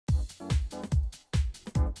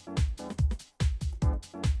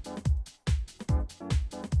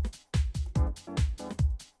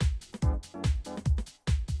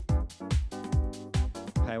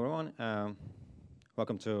everyone.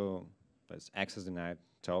 Welcome to this Access Denied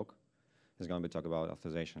talk. It's going to be talk about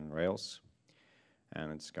authorization in Rails.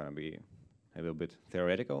 And it's going to be a little bit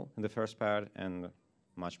theoretical in the first part and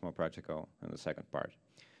much more practical in the second part.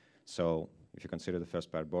 So if you consider the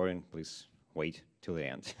first part boring, please wait till the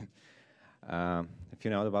end. If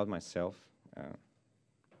you know about myself,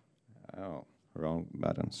 oh, wrong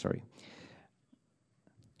button, sorry.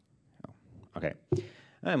 Oh, okay.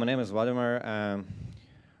 Hi, my name is Vladimir.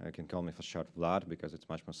 You can call me for short Vlad because it's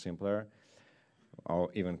much more simpler. Or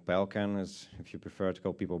even Pelkan, if you prefer to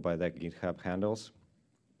call people by their GitHub handles.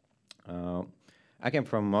 I came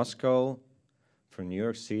from Moscow, from New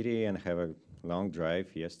York City, and have a long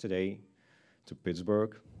drive yesterday to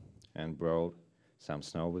Pittsburgh and brought some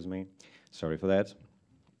snow with me. Sorry for that.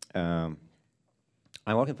 I'm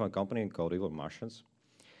working for a company called Evil Martians.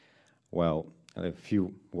 Well, a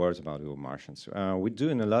few words about Evil Martians. We're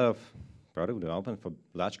doing a lot of product development for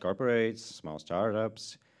large corporates, small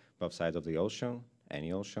startups, both sides of the ocean,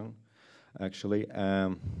 any ocean, actually.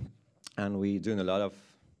 And we're doing a lot of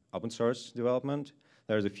open source development.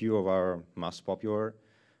 There's a few of our most popular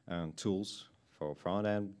tools for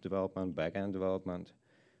front-end development, back-end development.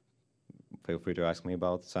 Feel free to ask me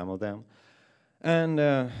about some of them. And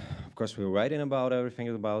of course, we're writing about everything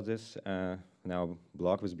about this. Now,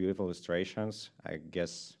 blog with beautiful illustrations. I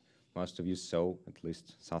guess most of you saw at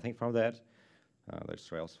least something from that.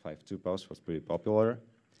 There's Rails 5.2 post was pretty popular.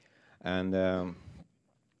 And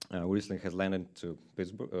recently has landed to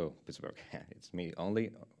Pittsburgh. Oh, Pittsburgh, it's me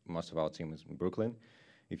only. Most of our team is in Brooklyn.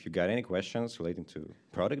 If you got any questions relating to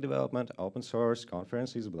product development, open source,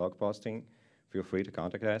 conferences, blog posting, feel free to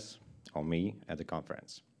contact us or me at the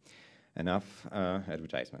conference. Enough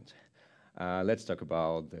advertisement. Let's talk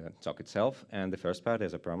about the talk itself. And the first part,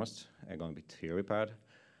 as I promised, is going to be theory part.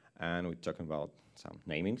 And we're talking about some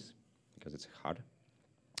namings, because it's hard.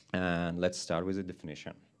 And let's start with the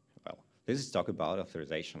definition. Well, this is talk about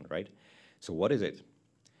authorization, right? So what is it?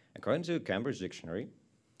 According to Cambridge Dictionary,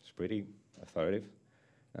 it's pretty authoritative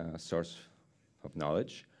source of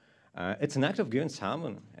knowledge. It's an act of giving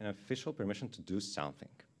someone an official permission to do something.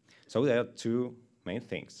 So there are two main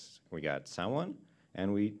things. We got someone,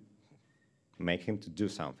 and we make him to do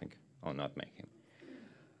something, or not make him.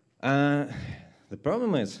 The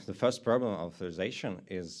problem is, the first problem of authorization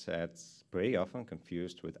is that it's pretty often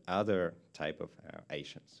confused with other type of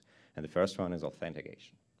actions. And the first one is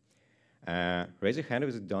authentication. Raise your hand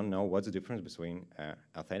if you don't know what's the difference between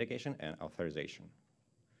authentication and authorization.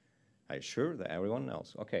 Are you sure that everyone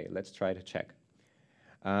knows? Okay, let's try to check.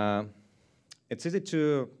 It's easy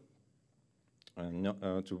to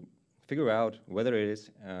figure out whether it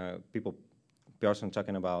is person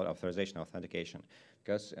talking about authorization, authentication,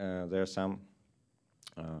 because there are some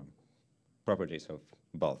properties of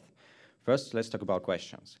both. First, let's talk about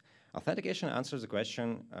questions. Authentication answers the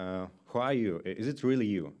question, who are you? Is it really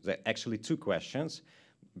you? There are actually two questions.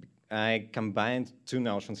 I combined two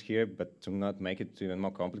notions here, but to not make it even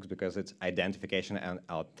more complex because it's identification and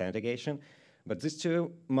authentication. But these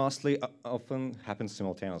two mostly often happen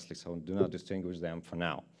simultaneously, so do not distinguish them for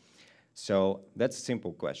now. So that's a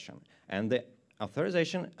simple question. And the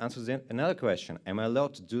authorization answers another question, am I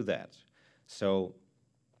allowed to do that? So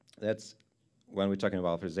that's when we're talking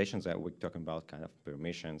about authorizations, we're talking about kind of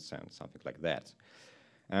permissions and something like that.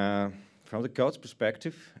 From the code's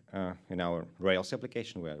perspective, in our Rails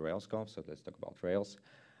application, we're at RailsConf, so let's talk about Rails.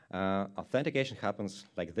 Authentication happens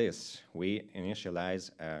like this. We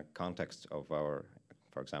initialize a context of our,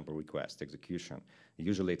 for example, request execution.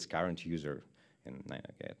 Usually it's current user in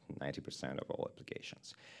 90% of all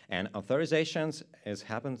applications. And authorizations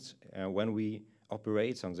happens when we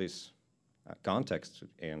operate on this context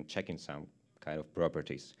and checking some kind of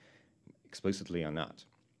properties, explicitly or not.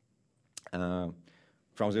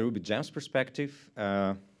 From the Ruby gems perspective,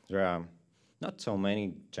 there are not so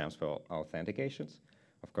many gems for authentications.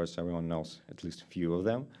 Of course, everyone knows at least a few of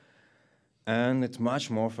them. And it's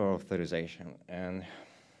much more for authorization. And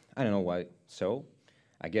I don't know why so.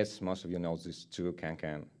 I guess most of you know these two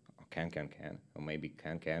can, or maybe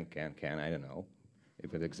can, I don't know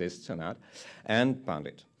if it exists or not, and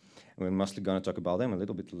Pandit. We're mostly going to talk about them a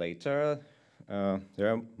little bit later.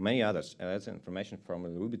 There are many others. That's information from the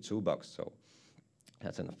Ruby toolbox, so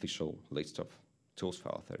that's an official list of tools for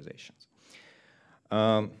authorizations.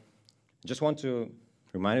 Just want to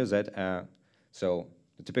remind you that, so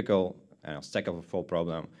the typical Stack Overflow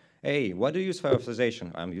problem, hey, what do you use for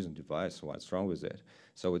authorization? I'm using device, what's wrong with it?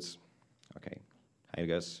 So it's, okay, I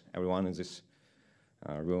guess everyone in this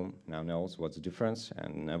room now knows what's the difference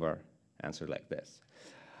and never answer like this.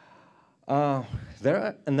 There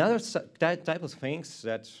are another type of things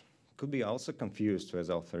that could be also confused with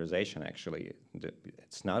authorization, actually.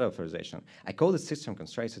 It's not authorization. I call it system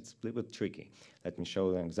constraints. It's a little bit tricky. Let me show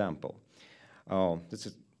an example. This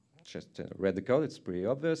is just read the code. It's pretty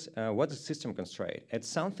obvious. What is system constraint? It's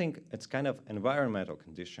something, it's kind of environmental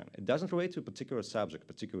condition. It doesn't relate to a particular subject,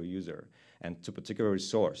 particular user, and to a particular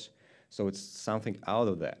resource. So it's something out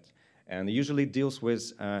of that. And it usually deals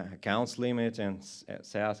with accounts limit and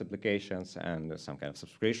SaaS applications and some kind of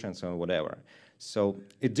subscriptions or whatever. So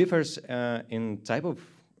it differs in type of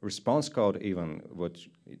response code even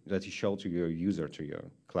that you show to your user, to your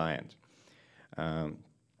client.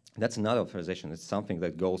 That's not authorization. It's something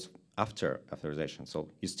that goes after authorization. So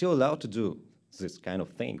you're still allowed to do this kind of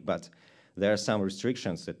thing, but there are some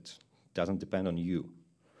restrictions that doesn't depend on you.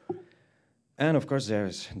 And of course,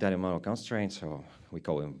 there's data model constraints, so we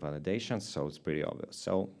call them validations, so it's pretty obvious.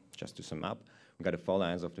 So just to sum up, we've got the 4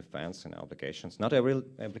 lines of defense in applications. Not every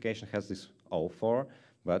application has this all 4,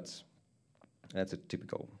 but that's a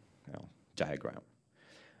typical diagram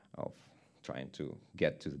of trying to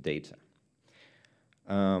get to the data.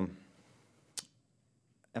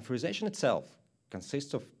 Authorization itself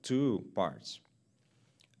consists of 2 parts.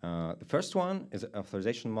 The first one is an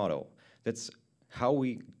authorization model. That's how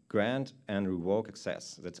we grant and revoke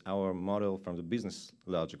access. That's our model from the business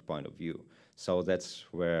logic point of view. So that's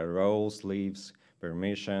where roles, leaves,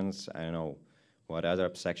 permissions, I don't know what other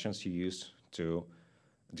abstractions you use to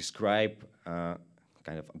describe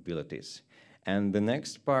kind of abilities. And the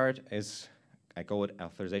next part is, I call it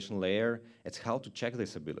authorization layer. It's how to check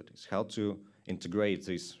these abilities, how to integrate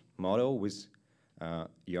this model with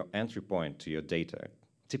your entry point to your data.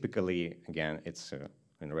 Typically, again, it's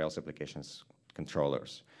in Rails applications,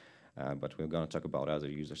 controllers, but we're going to talk about other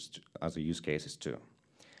use cases too.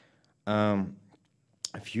 A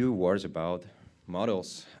few words about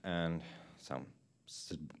models and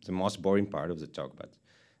the most boring part of the talk, but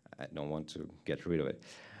I don't want to get rid of it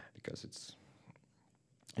because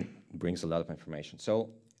it brings a lot of information. So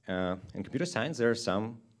in computer science, there are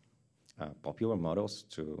some popular models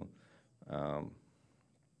to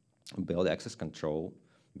build access control,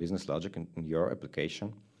 business logic in your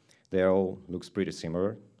application. They all looks pretty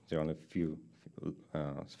similar. There are only a few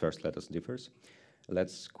first letters differs.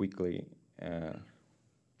 Let's quickly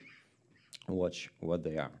watch what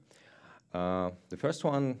they are. The first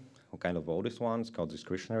one, kind of oldest one, is called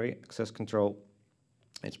discretionary access control.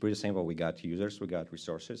 It's pretty simple. We got users, we got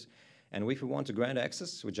resources, and if we want to grant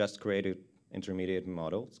access, we just create an intermediate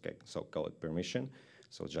model, so call it permission.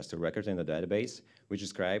 So just a record in the database, which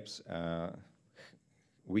describes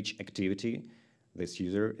which activity this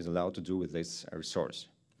user is allowed to do with this resource.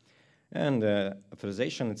 And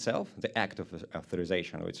authorization itself, the act of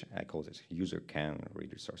authorization, which I call it user can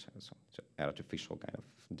read resource, so artificial kind of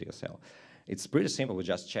DSL. It's pretty simple. We're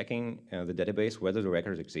just checking the database whether the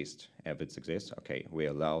record exists. If it exists, okay, we're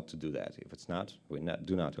allowed to do that. If it's not, we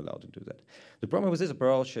do not allow to do that. The problem with this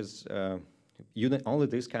approach is only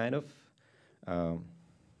this kind of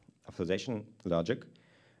authorization logic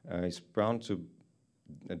is prone to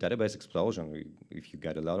a database explosion. If you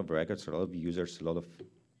get a lot of records, a lot of users, a lot of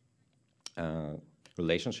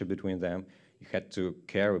relationship between them, you had to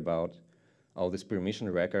care about all these permission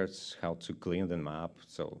records, how to clean them up.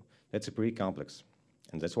 So that's pretty complex.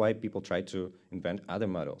 And that's why people try to invent other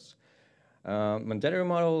models. Mandatory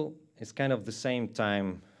model is kind of the same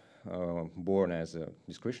time born as a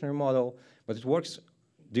discretionary model, but it works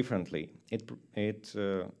differently. It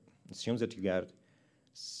assumes that you got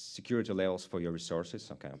security levels for your resources,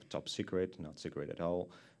 some kind of top secret, not secret at all,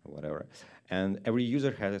 or whatever. And every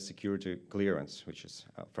user has a security clearance, which is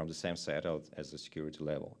from the same set as the security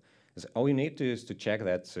level. So all you need is to check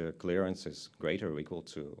that clearance is greater or equal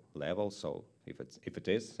to level. So if it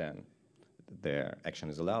is, then the action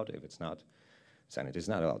is allowed. If it's not, then it is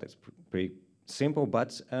not allowed. It's pretty simple,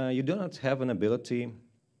 but you do not have an ability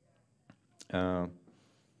to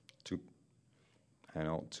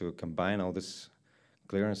combine all these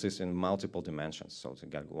clearances in multiple dimensions. So you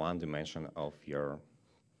got one dimension of your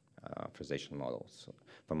authorization model. So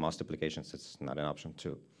for most applications, it's not an option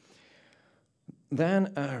too.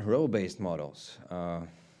 Then role-based models.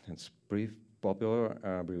 It's pretty popular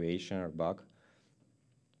abbreviation or bug.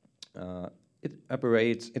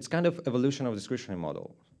 It's kind of evolution of discretionary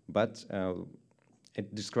model, but it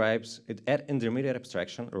adds intermediate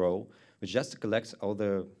abstraction role, which just collects all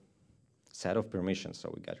the set of permissions.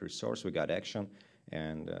 So we got resource, we got action,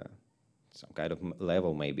 and some kind of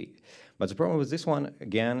level maybe. But the problem with this one,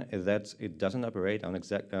 again, is that it doesn't operate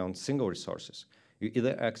on single resources. You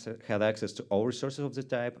either have access to all resources of the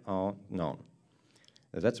type or none.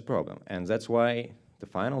 That's a problem. And that's why the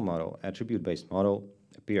final model, attribute-based model,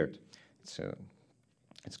 appeared. It's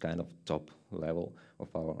It's kind of top level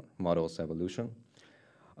of our model's evolution.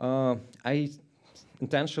 I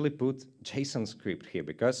intentionally put JSON script here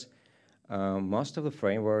because most of the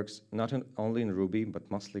frameworks, not only in Ruby, but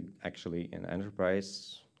mostly actually in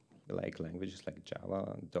enterprise-like languages like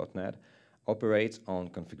Java and .NET, operate on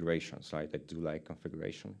configurations, right? They do like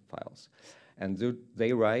configuration files. And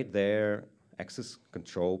they write their access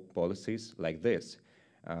control policies like this.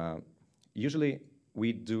 Usually,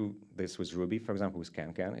 we do this with Ruby, for example, with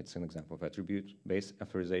CanCan. It's an example of attribute-based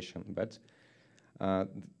authorization. But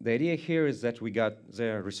the idea here is that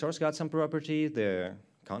the resource got some property, the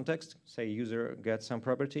context, say user gets some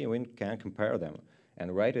property, and we can compare them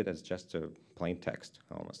and write it as just a plain text,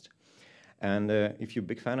 almost. And if you're a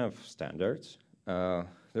big fan of standards, there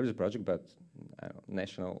is a project, but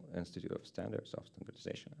National Institute of Standards of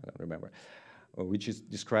Standardization, I don't remember, which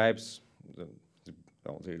describes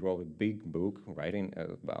they wrote a big book writing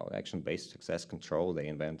about action-based access control. They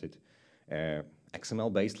invented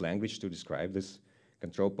XML-based language to describe this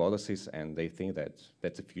control policies, and they think that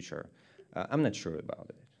that's the future. I'm not sure about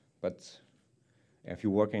it, but if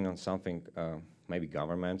you're working on something maybe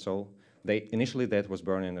governmental, initially that was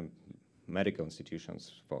born in the medical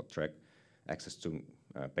institutions for track access to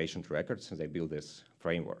patient records, and they built this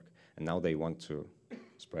framework, and now they want to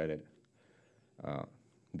spread it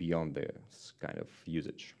beyond this kind of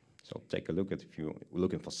usage. So take a look at if you're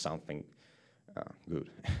looking for something good.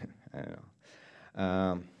 I don't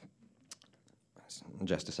know.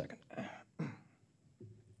 Just a second.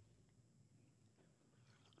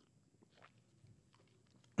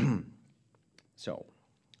 So,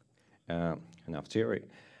 enough theory.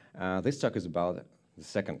 This talk is about the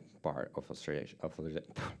second part of authorization.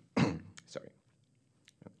 Sorry.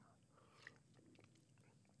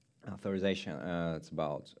 Authorization. It's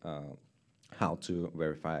about how to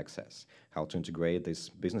verify access, how to integrate this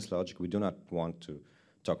business logic. We do not want to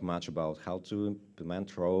talk much about how to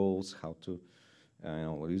implement roles, how to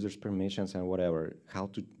users' permissions and whatever, how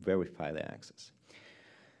to verify the access.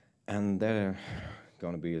 And there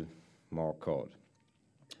going to be more code,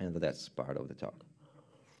 and that's part of the talk.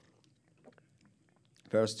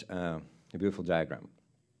 First, a beautiful diagram.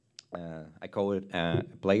 I call it a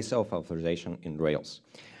place of authorization in Rails.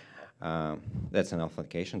 That's an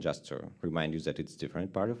authentication, just to remind you that it's a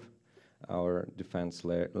different part of our defense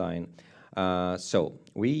line. So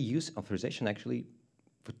we use authorization actually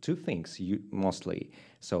for two things, mostly.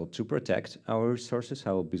 So to protect our resources,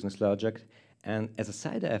 our business logic, and as a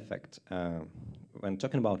side effect, when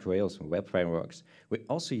talking about Rails and web frameworks, we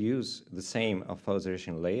also use the same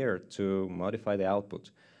authorization layer to modify the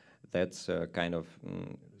output. That's kind of,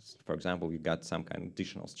 for example, you got some kind of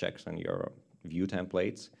additional checks on your view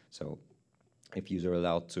templates. So if user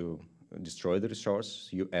allowed to destroy the resource,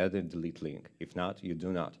 you add a delete link. If not, you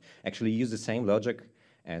do not. Actually use the same logic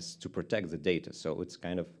as to protect the data. So it's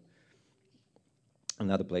kind of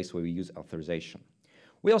another place where we use authorization.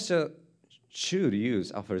 We also should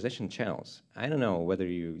use authorization channels. I don't know whether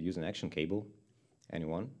you use an action cable.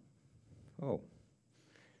 Anyone? Oh.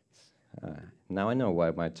 Now I know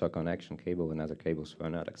why my talk on action cable and other cables were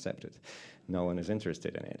not accepted. No one is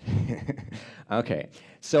interested in it. Okay,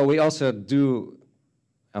 so we also do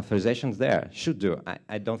authorizations there, should do.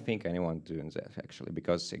 I don't think anyone doing that actually,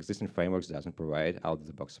 because existing frameworks doesn't provide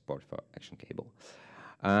out-of-the-box support for action cable.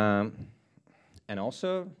 And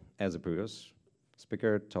also, as the previous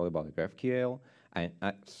speaker told about the GraphQL,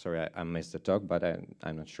 sorry, I missed the talk, but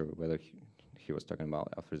I'm not sure whether he was talking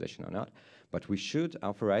about authorization or not. But we should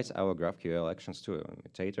authorize our GraphQL actions too,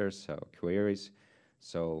 mutators, queries.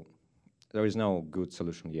 So there is no good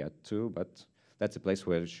solution yet too, but that's a place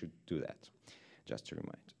where we should do that, just to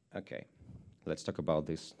remind. Okay, let's talk about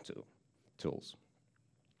these two tools.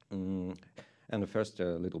 And the first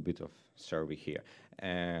little bit of survey here.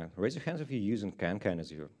 Raise your hands if you're using CanCan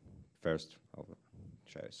as your first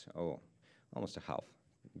choice. Oh, almost a half.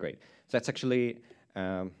 Great. So that's actually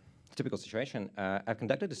typical situation. I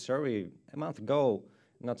conducted a survey a month ago,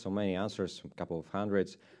 not so many answers, a couple of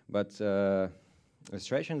hundreds, but the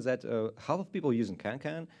situation is that half of people using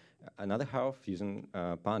CanCan, another half using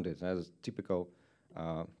Pandit, as typical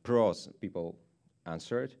pros people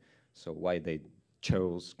answered. So why they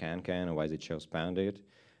chose CanCan and why they chose Pandit.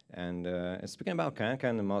 And speaking about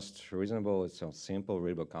CanCan, the most reasonable, it's so simple,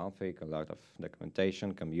 readable config, a lot of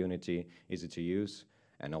documentation, community, easy to use.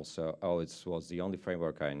 And also, it was the only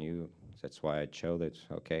framework I knew. That's why I chose it.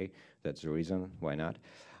 Okay, that's the reason. Why not?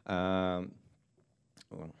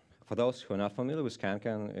 Well, for those who are not familiar with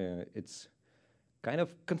CanCan, it's kind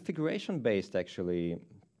of configuration-based, actually,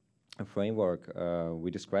 a framework.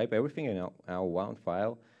 We describe everything in our one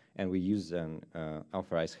file, and we use an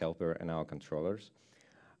authorized helper in our controllers.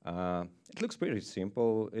 It looks pretty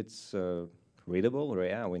simple. It's readable.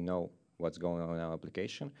 Yeah, we know what's going on in our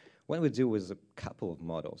application. When we deal with a couple of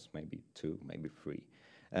models, maybe two, maybe three,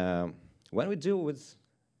 when we deal with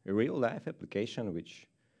a real-life application which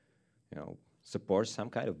supports some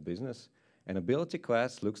kind of business, an ability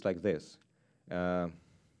class looks like this.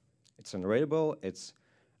 It's unreadable. It's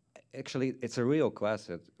a real class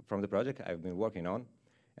from the project I've been working on.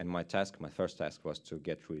 And my first task was to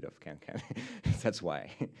get rid of CanCan. That's why,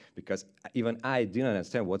 because even I didn't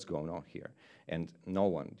understand what's going on here, and no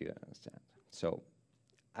one did understand. So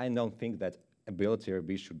I don't think that ability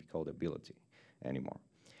RB should be called ability anymore.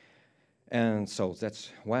 And so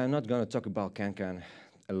that's why I'm not going to talk about CanCan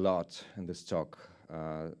a lot in this talk,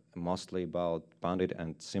 mostly about Pandit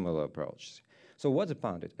and similar approaches. So what's a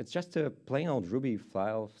Pandit? It's just a plain old Ruby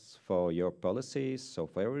files for your policies. So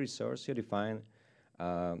for every resource you define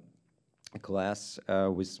a class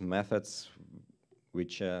with methods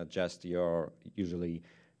which just your usually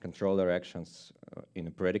controller actions in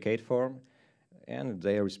a predicate form, and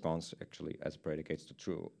their response actually as predicates to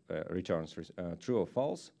true, returns true or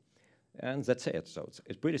false, and that's it. So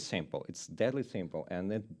it's pretty simple. It's deadly simple, and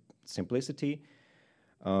then simplicity,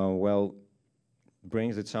 well,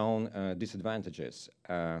 brings its own disadvantages.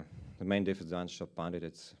 The main disadvantage of Pandit,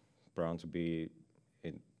 it's prone to be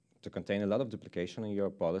to contain a lot of duplication in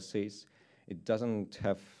your policies. It doesn't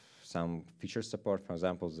have some feature support. For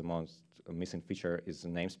example, the most missing feature is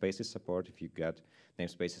namespaces support. If you get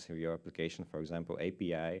namespaces in your application, for example,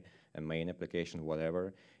 API, a main application,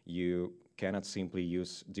 whatever, you cannot simply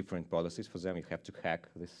use different policies for them. You have to hack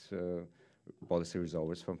this policy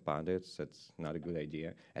resolvers from Pandit. That's not a good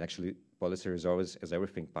idea. And actually, policy resolvers is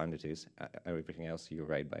everything Pandit is. Everything else you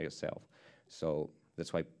write by yourself. So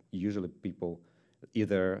that's why usually people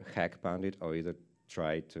either hack Pandit or either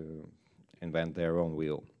try to invent their own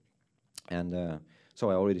wheel. And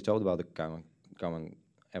so I already told about the common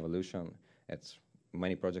evolution. It's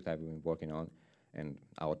many projects I've been working on, and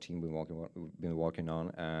our team been working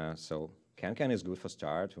on. So CanCan is good for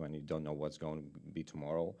start when you don't know what's going to be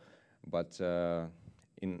tomorrow. But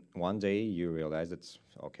in one day you realize it's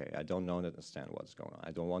okay. I don't understand what's going on.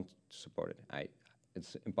 I don't want to support it.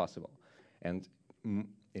 It's impossible. And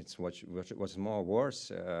it's what's more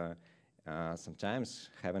worse. Sometimes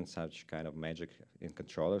having such kind of magic in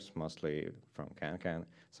controllers, mostly from CanCan,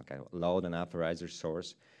 some kind of load and authorizer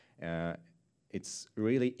source, it's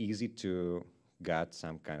really easy to get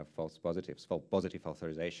some kind of false positives, false positive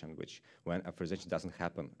authorization, which when authorization doesn't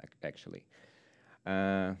happen actually.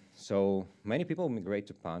 So many people migrate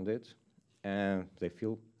to Pandit, and they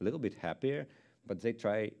feel a little bit happier, but they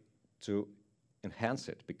try to enhance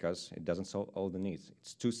it because it doesn't solve all the needs.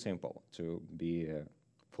 It's too simple to be a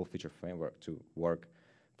full-feature framework to work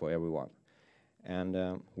for everyone. And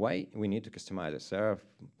why we need to customize this? There are a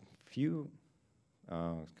few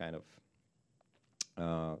kind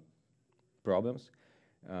of problems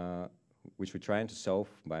which we're trying to solve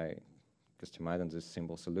by customizing this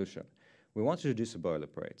simple solution. We want to reduce the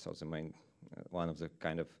boilerplate, so the main one of the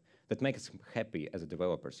kind of that makes us happy as a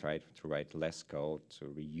developers, right? To write less code, to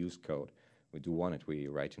reuse code. We do want it. We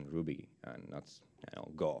write in Ruby and not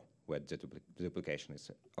Go, where the duplication is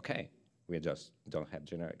okay. We just don't have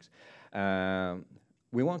generics.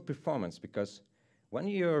 We want performance because when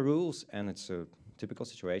your rules, and it's a typical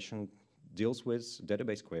situation, deals with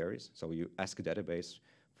database queries. So you ask a database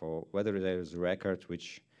for whether there is a record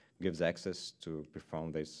which gives access to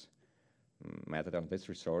perform this method on this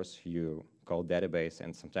resource. You call database,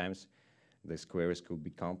 and sometimes these queries could be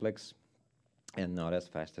complex and not as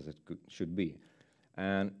fast as it should be.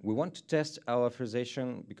 And we want to test our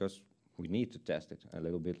authorization because we need to test it. A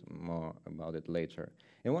little bit more about it later.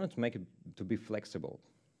 And we wanted to make it to be flexible.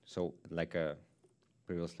 So like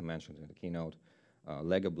previously mentioned in the keynote,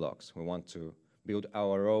 Lego blocks. We want to build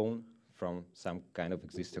our own from some kind of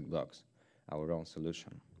existing blocks, our own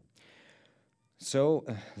solution. So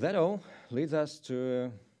that all leads us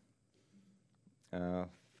to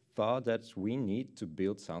thought that we need to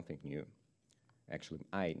build something new. Actually,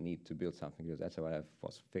 I need to build something new. That's what I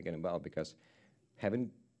was thinking about, because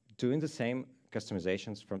doing the same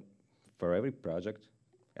customizations for every project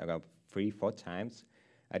about 3-4 times,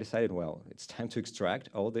 I decided, well, it's time to extract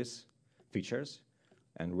all these features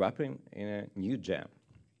and wrap them in a new gem.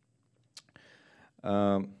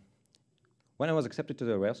 When I was accepted to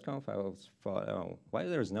the RailsConf, I thought, oh, why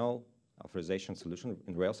there is no authorization solution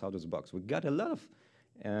in Rails out of the box? We got a lot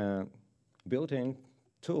of built-in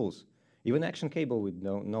tools. Even Action Cable,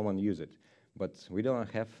 no one use it. But we don't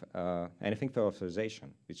have anything for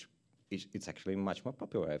authorization, which it's actually much more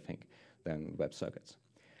popular, I think, than WebSockets.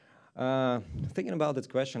 Thinking about this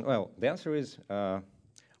question, well, the answer is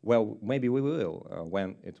Well, maybe we will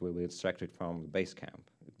when it will be extracted from the base camp,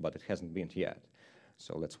 but it hasn't been yet.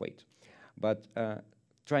 So let's wait. But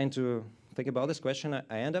trying to think about this question,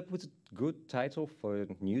 I end up with a good title for a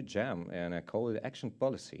new gem, and I call it Action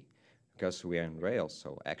Policy, because we are in Rails,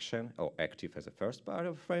 so action or active as the first part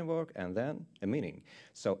of the framework, and then a meaning.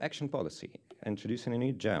 So Action Policy, introducing a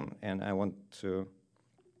new gem, and I want to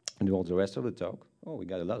do all the rest of the talk. Oh, we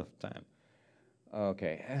got a lot of time.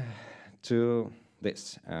 Okay, to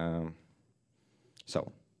this.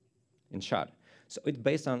 So, in short, so it's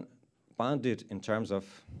based on bounded in terms of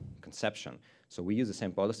conception. So we use the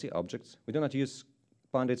same policy objects. We do not use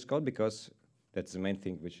bounded code because that's the main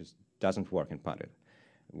thing which doesn't work in bounded.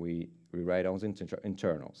 We rewrite all the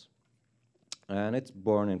internals. And it's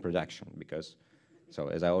born in production because, so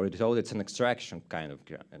as I already told, it's an extraction kind of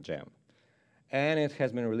gem. And it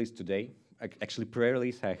has been released today. Actually,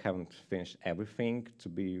 pre-release, I haven't finished everything to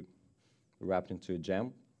be wrapped into a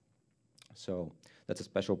gem. So that's a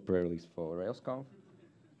special pre-release for RailsConf.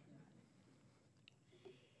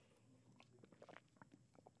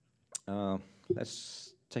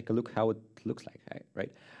 Let's take a look how it looks like,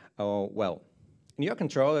 right? Well, in your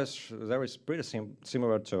controllers, there is pretty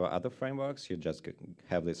similar to other frameworks. You just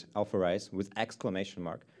have this authorize with exclamation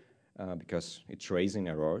mark because it's raising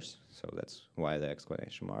errors. So that's why the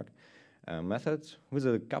exclamation mark. Method with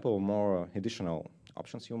a couple more additional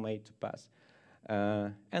options you made to pass.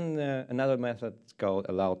 And another method called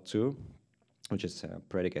allow_to, which is a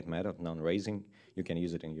predicate method, non-raising. You can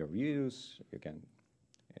use it in your views, you can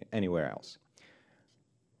anywhere else.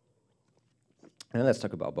 And let's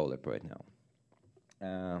talk about boilerplate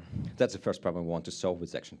now. That's the first problem we want to solve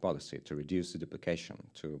with action policy, to reduce the duplication,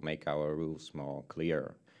 to make our rules more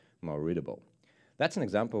clear, more readable. That's an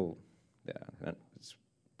example, it's a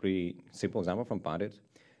pretty simple example from Bounded.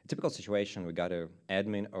 A typical situation, we got an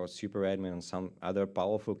admin or super admin and some other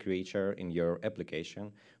powerful creature in your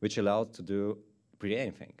application, which allows to do pretty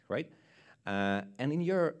anything, right? And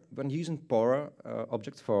when using Pora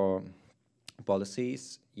objects for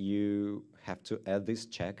policies, you have to add this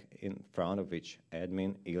check in front of each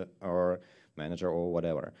admin or manager or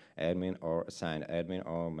whatever, admin or assigned admin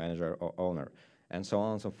or manager or owner, and so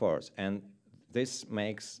on and so forth. And this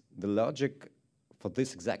makes the logic for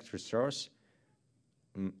this exact resource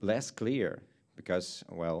less clear because,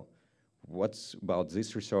 well, what's about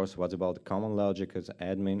this resource, what's about the common logic as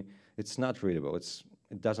admin, it's not readable,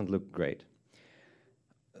 it doesn't look great.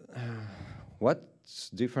 What's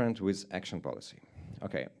different with action policy?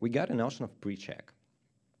 Okay, we got a notion of pre-check.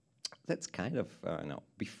 That's kind of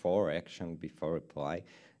before action, before reply.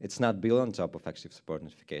 It's not built on top of active support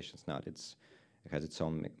notifications. It has its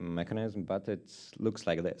own mechanism, but it looks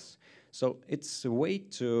like this. So it's a way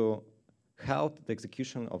to help the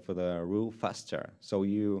execution of the rule faster. So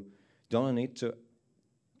you don't need to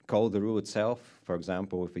call the rule itself. For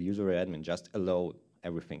example, if a user or admin just allow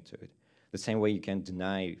everything to it. The same way you can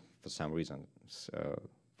deny for some reason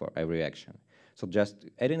for every action. So just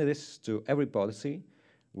adding this to every policy,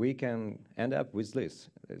 we can end up with this.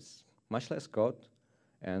 It's much less code,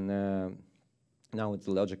 and now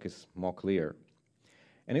the logic is more clear.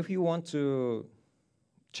 And if you want to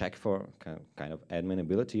check for kind of admin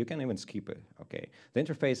ability, you can even skip it. Okay, the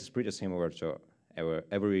interface is pretty similar to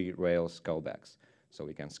every Rails callbacks. So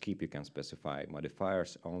we can skip, you can specify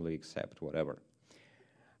modifiers only accept whatever.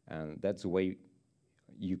 And that's the way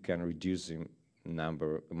you can reduce the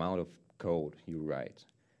amount of code you write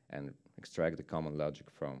and extract the common logic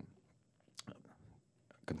from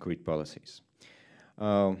concrete policies.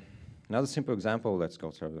 Another simple example, let's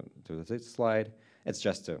go to this slide. It's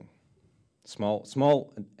just a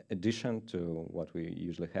small addition to what we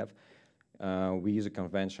usually have. We use a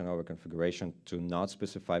convention over configuration to not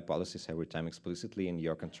specify policies every time explicitly in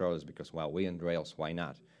your controllers because, well, we're in Rails, why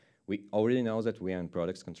not? We already know that we are in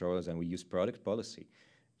products controllers and we use product policy.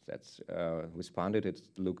 That's responded, it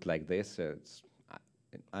looked like this.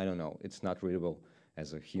 I don't know, it's not readable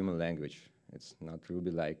as a human language. It's not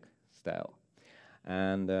Ruby-like style.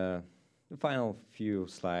 And the final few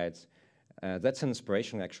slides, that's an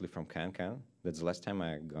inspiration actually from CanCan. That's the last time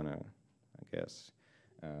I'm gonna, I guess,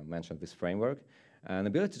 mention this framework. An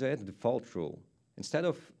ability to add a default rule. Instead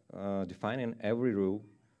of defining every rule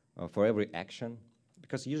for every action,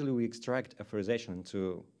 because usually we extract authorization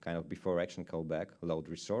into kind of before action callback, load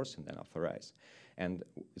resource, and then authorize. And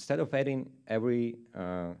instead of adding every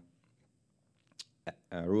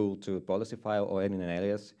rule to a policy file or adding an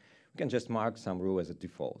alias, we can just mark some rule as a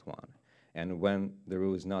default one. And when the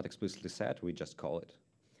rule is not explicitly set, we just call it.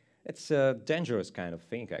 It's a dangerous kind of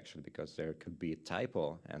thing, actually, because there could be a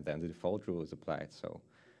typo, and then the default rule is applied. So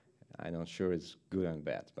I'm not sure it's good and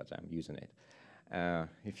bad, but I'm using it.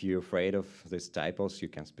 If you're afraid of these typos, you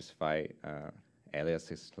can specify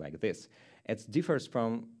aliases like this. It differs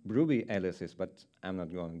from Ruby aliases, but I'm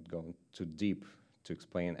not going to go too deep to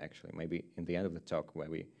explain, actually. Maybe in the end of the talk where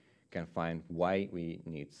we can find why we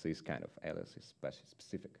need this kind of aliases,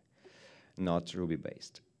 specific, not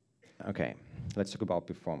Ruby-based. Okay, let's talk about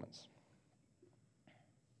performance.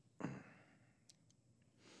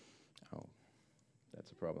 Oh,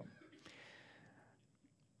 that's a problem.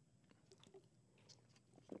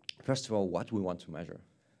 First of all, what we want to measure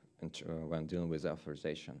when dealing with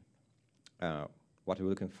authorization. What are we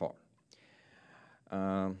looking for?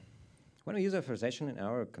 When we use authorization in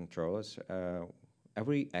our controllers,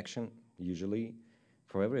 every action, usually,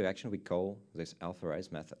 for every action we call this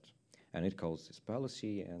authorize method. And it calls this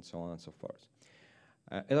policy and so on and so forth.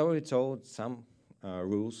 As already told, some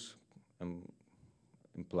rules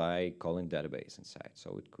imply calling database inside,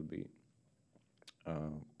 so it could be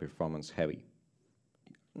performance heavy.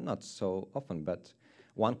 Not so often, but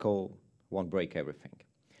one call won't break everything.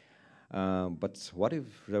 But what if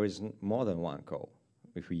there is more than one call,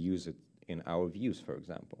 if we use it in our views, for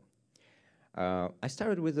example? I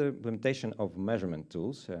started with the implementation of measurement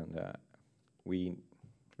tools, and we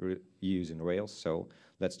use in Rails, so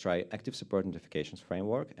let's try active support notifications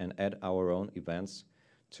framework and add our own events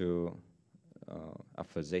to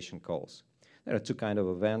authorization calls. There are two kinds of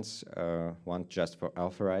events, one just for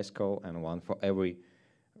authorized call and one for every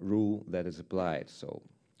rule that is applied, so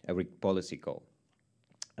every policy call.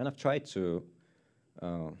 And I've tried to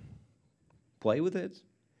play with it,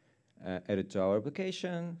 add it to our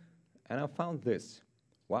application, and I found this.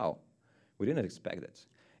 Wow, we didn't expect it.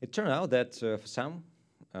 It turned out that for some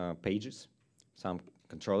pages, some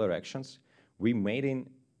controller actions, we made in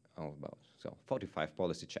about 45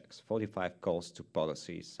 policy checks, 45 calls to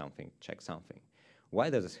policy, something, check something. Why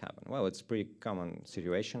does this happen? Well, it's a pretty common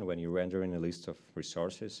situation when you render in a list of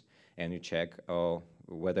resources and you check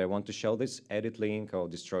whether I want to show this edit link or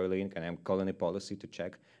destroy link, and I'm calling a policy to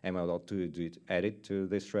check, am I allowed to do it, edit to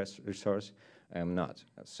this resource? I'm not.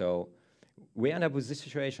 So we end up with this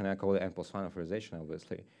situation. I call it N+1 authorization,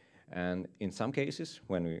 obviously. And in some cases,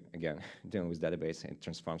 when we, again, dealing with database, it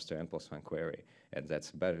transforms to N+1 query, and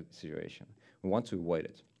that's a better situation. We want to avoid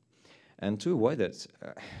it. And to avoid it,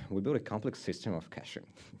 we built a complex system of caching.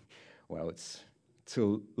 Well, it's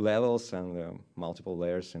 2 levels and multiple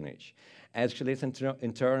layers in each. Actually, it's an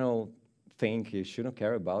internal thing. You shouldn't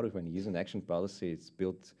care about it when you use an action policy. It's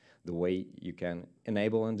built the way you can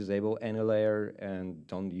enable and disable any layer and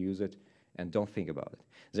don't use it and don't think about it.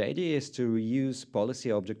 The idea is to reuse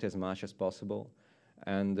policy object as much as possible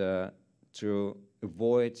and to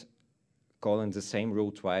avoid calling the same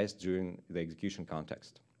rule twice during the execution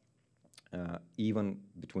context. Even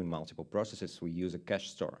between multiple processes, we use a cache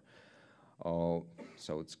store.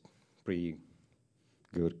 So it's pretty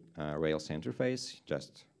good Rails interface.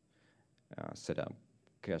 Just set up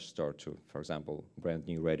cache store to, for example, brand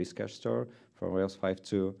new Redis cache store for Rails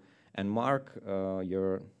 5.2, and mark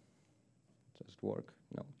your, does it work?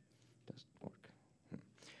 No, it doesn't work.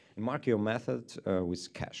 And mark your method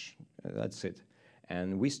with cache. That's it.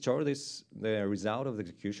 And we store this, the result of the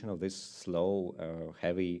execution of this slow,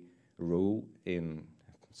 heavy rule in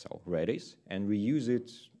Redis, and we use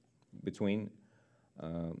it between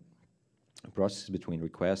processes, between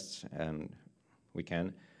requests, and we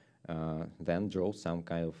can then draw some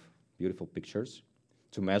kind of beautiful pictures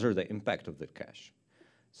to measure the impact of the cache.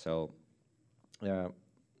 So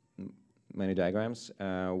many diagrams.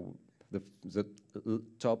 The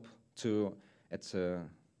top two, it's a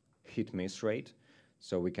hit miss rate.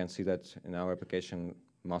 So we can see that in our application,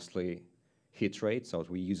 mostly hit rate, so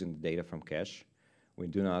we're using the data from cache. We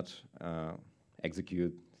do not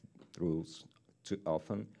execute rules too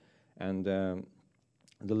often. And the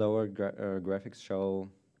lower graphics show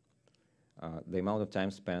the amount of time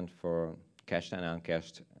spent for cached and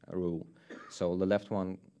uncached rule. So the left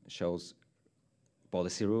one shows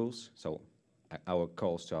policy rules, so our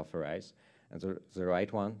calls to authorize. And the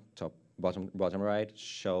right one, bottom right,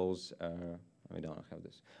 shows, we don't have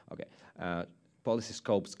this, okay. Policy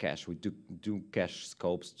scopes cache. We do cache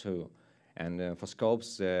scopes too. And for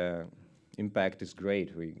scopes, impact is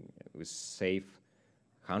great. We save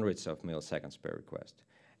hundreds of milliseconds per request.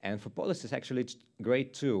 And for policies, actually, it's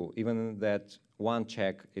great too, even that one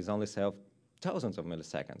check is only saved thousands of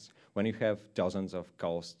milliseconds. When you have dozens of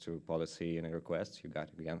calls to policy and requests, you got,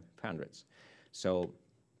 again, hundreds. So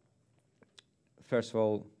first of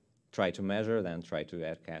all, try to measure, then try to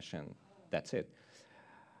add cache, and that's it.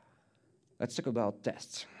 Let's talk about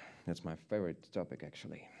tests. That's my favorite topic,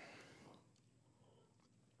 actually.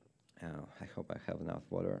 I hope I have enough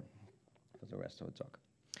water for the rest of the talk.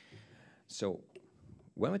 So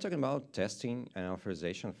When we're talking about testing and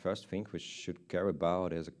authorization, first thing we should care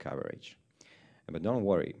about is coverage. But don't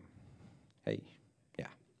worry. Hey, yeah,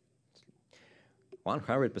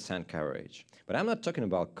 100% coverage. But I'm not talking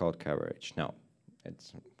about code coverage. No,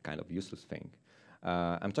 it's kind of useless thing.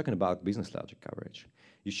 I'm talking about business logic coverage.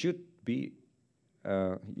 You should be,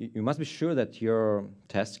 you must be sure that your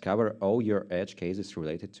tests cover all your edge cases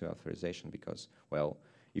related to authorization because, well,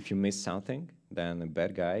 if you miss something, then a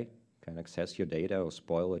bad guy can access your data or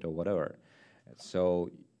spoil it or whatever. So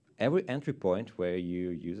every entry point where you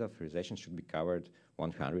use authorization should be covered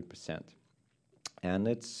 100%. And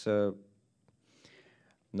it's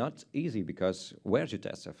not easy because where to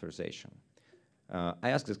test authorization? I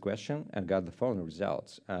asked this question and got the following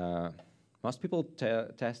results. Most people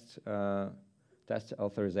test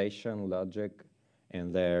authorization logic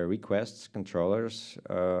in their requests, controllers,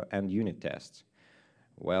 and unit tests.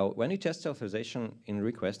 Well, when you test authorization in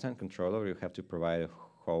request and controller, you have to provide a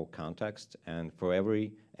whole context, and for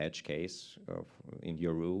every edge case in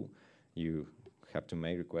your rule, you have to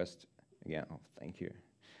make request again. Oh, thank you.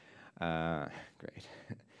 Great.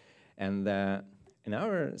 And in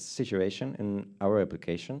our situation, in our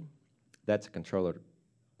application, that's a controllers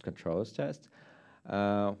test.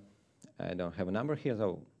 I don't have a number here,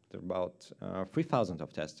 so there are about 3,000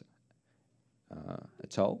 of tests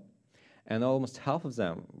at all. And almost half of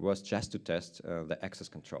them was just to test the access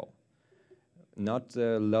control. Not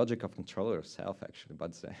the logic of controller itself, actually,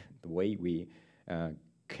 but the way we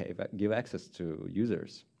give access to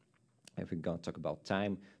users. If we're going to talk about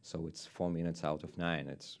time, so it's 4 minutes out of 9.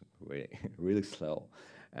 It's really, really slow.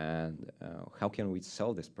 And how can we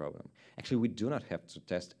solve this problem? Actually, we do not have to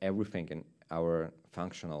test everything in our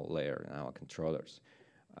functional layer, in our controllers.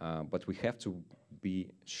 But we have to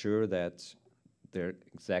be sure that their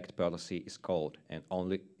exact policy is called, and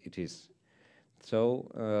only it is.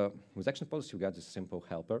 So with action policy, we got this simple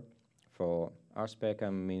helper for RSpec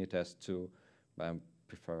and Minitest too, but I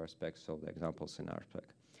prefer RSpec, so the examples in RSpec.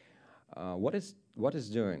 What is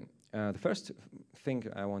doing? The first thing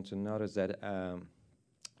I want to notice that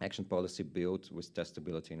action policy built with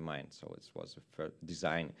testability in mind, so it was a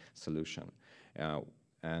design solution.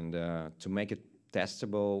 And to make it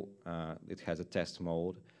testable, it has a test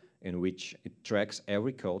mode in which it tracks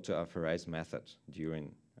every call to authorize method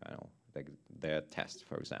during, their test,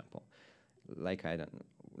 for example. Like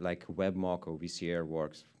WebMock or VCR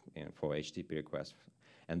works for HTTP requests.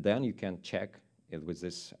 And then you can check it with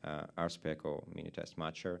this RSpec or Minitest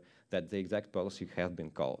matcher that the exact policy has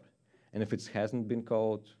been called. And if it hasn't been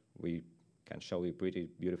called, we can show you a pretty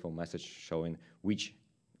beautiful message showing which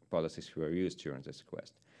policies were used during this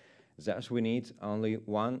request. Thus, we need only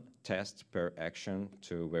one test per action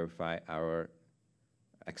to verify our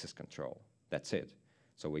access control. That's it.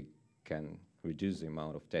 So we can reduce the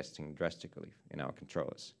amount of testing drastically in our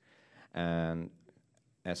controllers. And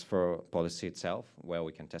as for policy itself, well,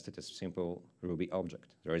 we can test it as a simple Ruby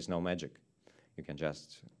object. There is no magic. You can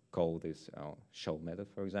just call this show method,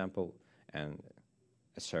 for example, and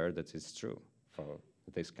assert that it's true for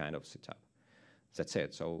this kind of setup. That's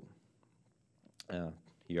it. So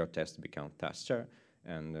your test becomes faster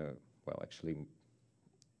and, well, actually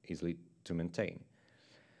easily to maintain.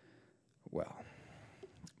 Well,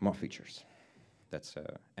 more features. That's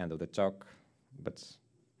end of the talk, but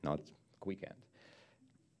not quick end.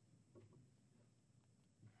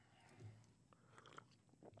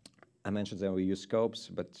 I mentioned that we use scopes,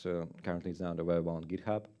 but currently it's not available on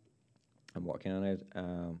GitHub. I'm working on it.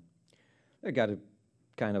 I got a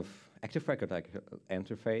kind of active record-like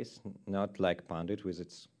interface, not like Pandit with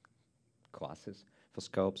its classes for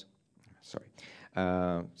scopes. Sorry.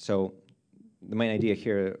 So the main idea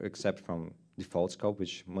here, except from default scope,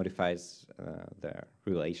 which modifies the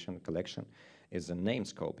relation collection, is a name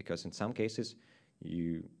scope, because in some cases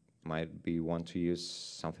you might want to use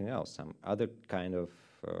something else, some other kind of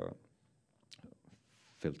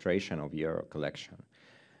filtration of your collection.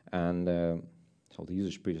 And so the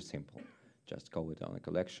usage is pretty simple. Just call it on a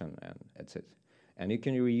collection and that's it. And you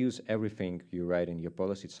can reuse everything you write in your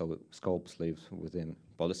policy, so scopes live within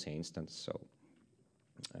policy instance, so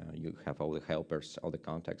you have all the helpers, all the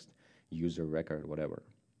context, user record, whatever.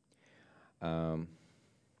 The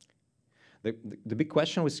big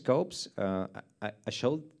question with scopes, I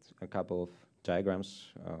showed a couple of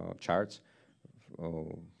diagrams, charts,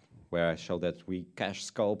 where I show that we cache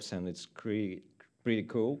scopes and it's pretty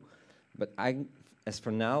cool. But as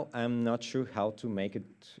for now, I'm not sure how to make it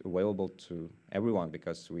available to everyone,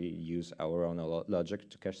 because we use our own logic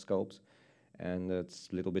to cache scopes, and it's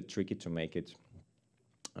a little bit tricky to make it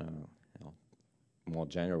more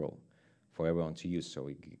general for everyone to use. So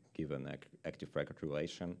we give an active record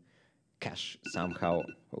relation, cache somehow.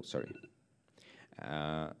 Oh, sorry.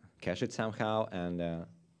 Cache it somehow, and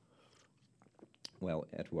well,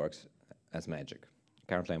 it works as magic.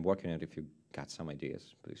 Currently, I'm working on it. If you got some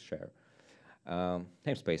ideas, please share.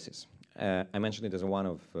 Namespaces. I mentioned it as one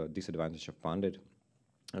of disadvantage of Pondit,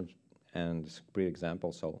 and it's a great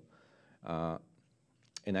example. So,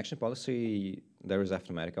 in action policy, there is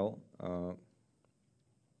mathematical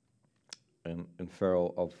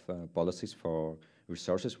inferral of policies for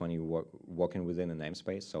resources when you working within a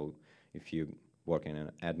namespace. So, if you work in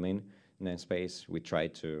an admin namespace, we try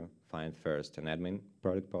to find first an admin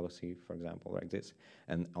product policy, for example, like this,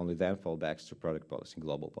 and only then fall back to product policy,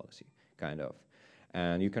 global policy, kind of.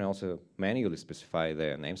 And you can also manually specify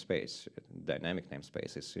the namespace. Dynamic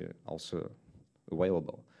namespace is also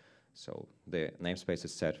available. So the namespace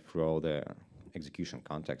is set for all the execution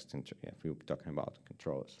context if we're talking about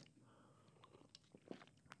controllers.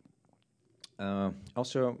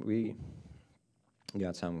 Also, we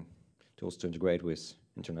got some tools to integrate with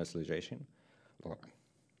internationalization.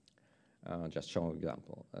 Just show an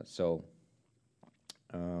example.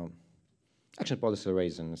 Action policy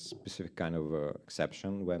raises a specific kind of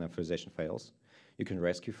exception when authorization fails. You can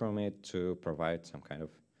rescue from it to provide some kind of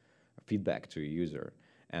feedback to a user.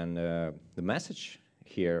 And the message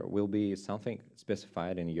here will be something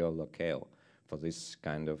specified in your locale for this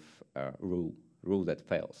kind of rule that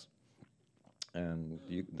fails. And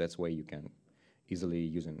that's why you can easily,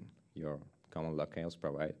 using your common locales,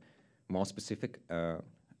 provide more specific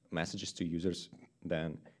messages to users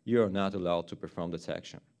than you're not allowed to perform this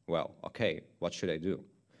action. Well, okay, what should I do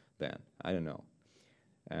then? I don't know.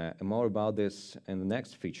 More about this in the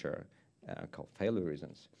next feature called failure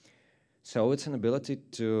reasons. So it's an ability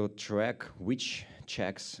to track which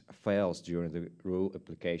checks fails during the rule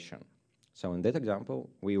application. So in that example,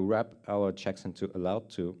 we wrap our checks into allowed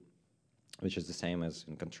to, which is the same as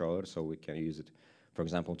in controller, so we can use it, for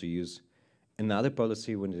example, to use another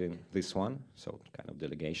policy within this one, so kind of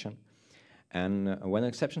delegation. And when an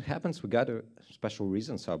exception happens, we got a special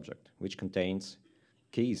reasons object, which contains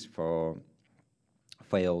keys for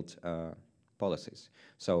failed policies.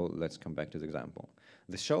 So let's come back to the example.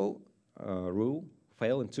 The show rule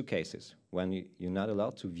fail in two cases, when you're not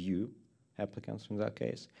allowed to view applicants in that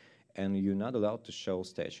case, and you're not allowed to show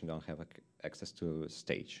stage. You don't have access to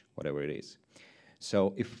stage, whatever it is.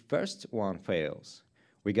 So if first one fails,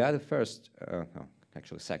 we got the first,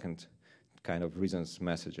 actually second kind of reasons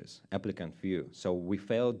messages, applicant view. So we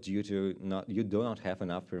failed due to you do not have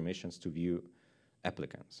enough permissions to view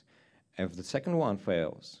applicants. If the second one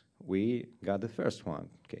fails, we got the first one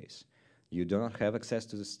case. You do not have access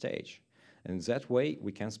to the stage. And that way,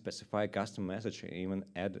 we can specify a custom message and even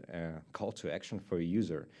add a call to action for a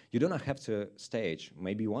user. You do not have to stage.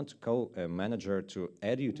 Maybe you want to call a manager to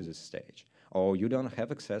add you to the stage. Or you don't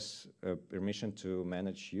have access permission to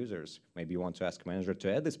manage users. Maybe you want to ask a manager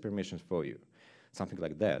to add these permissions for you, something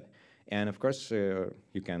like that. And of course,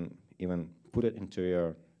 you can even put it into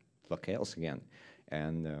your locales again.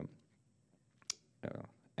 And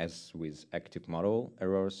as with active model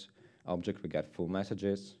errors object, we get full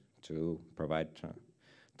messages to provide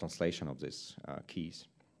translation of these keys.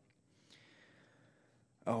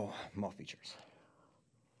 Oh, more features.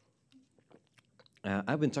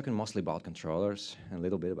 I've been talking mostly about controllers and a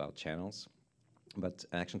little bit about channels, but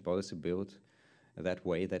action policy built that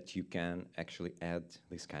way that you can actually add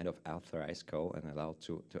this kind of authorized call and allow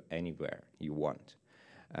to anywhere you want.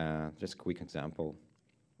 Just a quick example,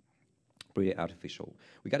 pretty artificial.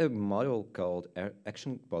 We got a model called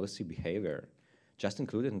action policy behavior, just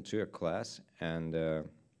included into your class and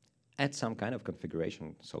add some kind of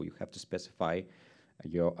configuration. So you have to specify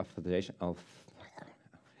your authorization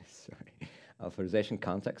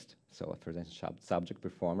context, so authorization subject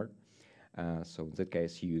performer, so in that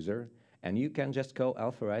case user, and you can just go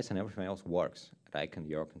authorize and everything else works, like in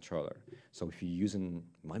your controller. So if you're using,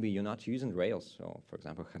 maybe you're not using Rails, so for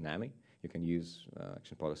example Hanami, you can use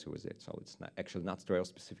action policy with it. So it's not, actually not Rails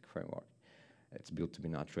specific framework. It's built to be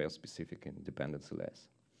not Rails specific and dependency-less.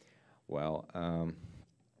 Well,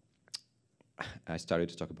 I started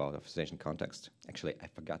to talk about authorization context. Actually, I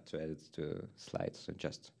forgot to edit the slides, so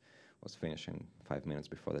just was finishing 5 minutes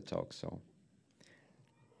before the talk. So,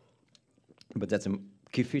 but that's a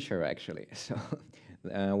key feature actually. So,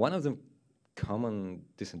 one of the common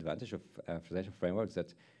disadvantage of authorization frameworks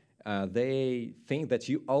that they think that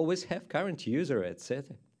you always have current user at set.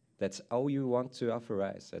 That's all you want to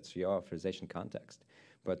authorize. That's your authorization context.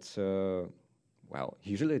 But, well,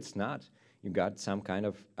 usually it's not. You got some kind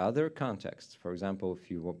of other context. For example, if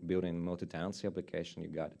you build a multi-tenancy application, you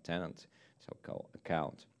got a tenant, so-called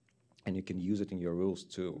account. And you can use it in your rules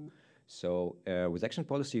too. So with action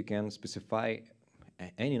policy, you can specify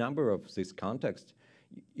any number of these contexts.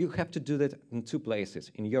 You have to do that in two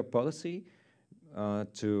places. In your policy,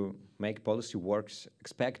 to make policy works,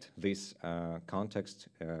 expect this context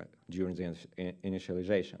during the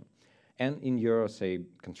initialization. And in your, say,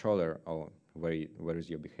 controller, or where is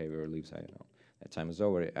your behavior lives, I don't know. That time is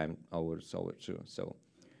over, it's over too. So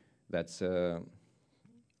that's the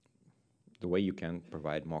way you can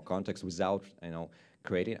provide more context without,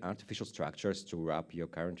 creating artificial structures to wrap your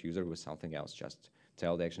current user with something else. Just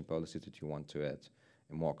tell the action policy that you want to add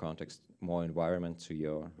more context, more environment to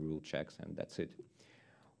your rule checks, and that's it.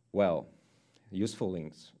 Well, useful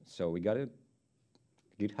links. So we got a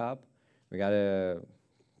GitHub. We got a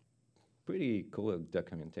pretty cool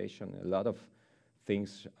documentation. A lot of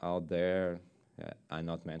things out there are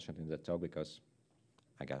not mentioned in the talk because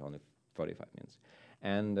I got only 45 minutes.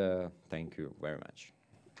 And thank you very much.